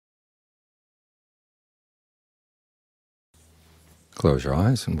Close your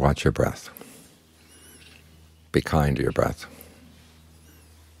eyes and watch your breath. Be kind to your breath.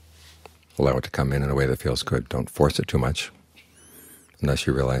 Allow it to come in a way that feels good. Don't force it too much. Unless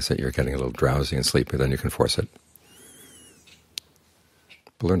you realize that you're getting a little drowsy and sleepy, then you can force it.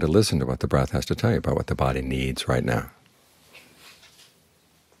 But learn to listen to what the breath has to tell you about what the body needs right now,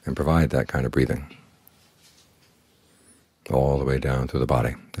 and provide that kind of breathing all the way down through the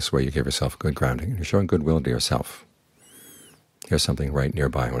body. This way you give yourself good grounding. You're showing goodwill to yourself. Here's something right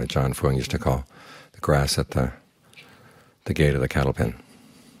nearby, what John Fung used to call the grass at the gate of the cattle pen.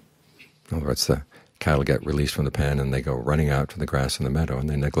 In other words, the cattle get released from the pen and they go running out to the grass in the meadow, and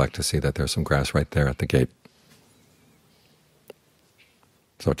they neglect to see that there's some grass right there at the gate.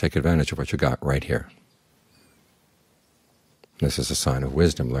 So take advantage of what you got right here. This is a sign of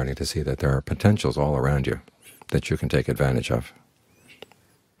wisdom, learning to see that there are potentials all around you that you can take advantage of.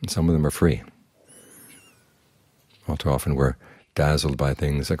 And some of them are free. All too often we're dazzled by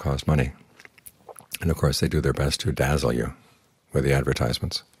things that cost money. And of course they do their best to dazzle you with the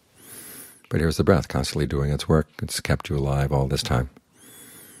advertisements. But here's the breath constantly doing its work. It's kept you alive all this time.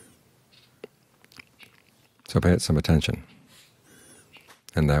 So pay it some attention.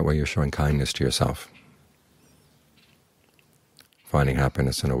 And that way you're showing kindness to yourself, finding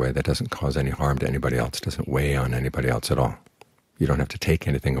happiness in a way that doesn't cause any harm to anybody else, doesn't weigh on anybody else at all. You don't have to take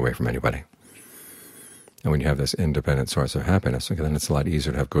anything away from anybody. And when you have this independent source of happiness, then it's a lot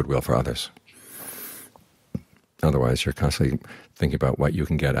easier to have goodwill for others. Otherwise, you're constantly thinking about what you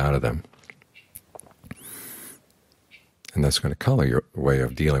can get out of them. And that's going to color your way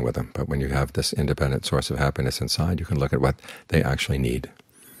of dealing with them. But when you have this independent source of happiness inside, you can look at what they actually need.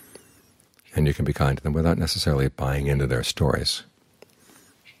 And you can be kind to them without necessarily buying into their stories.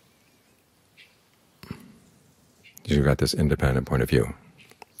 You've got this independent point of view.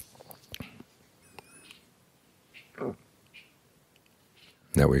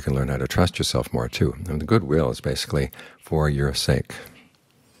 That way you can learn how to trust yourself more too. And the goodwill is basically for your sake.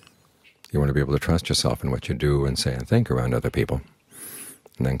 You want to be able to trust yourself in what you do and say and think around other people.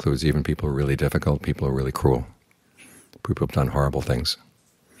 And that includes even people who are really difficult, people who are really cruel, people who have done horrible things.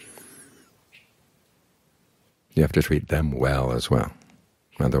 You have to treat them well as well.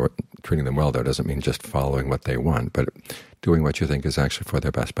 Now, treating them well, though, doesn't mean just following what they want, but doing what you think is actually for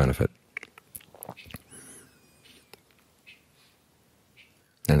their best benefit.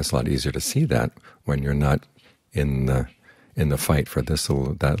 And it's a lot easier to see that when you're not in the fight for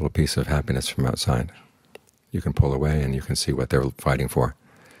that little piece of happiness from outside. You can pull away and you can see what they're fighting for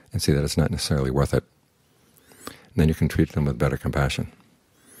and see that it's not necessarily worth it. And then you can treat them with better compassion.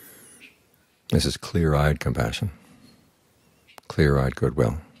 This is clear-eyed compassion, clear-eyed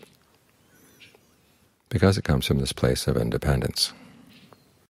goodwill, because it comes from this place of independence.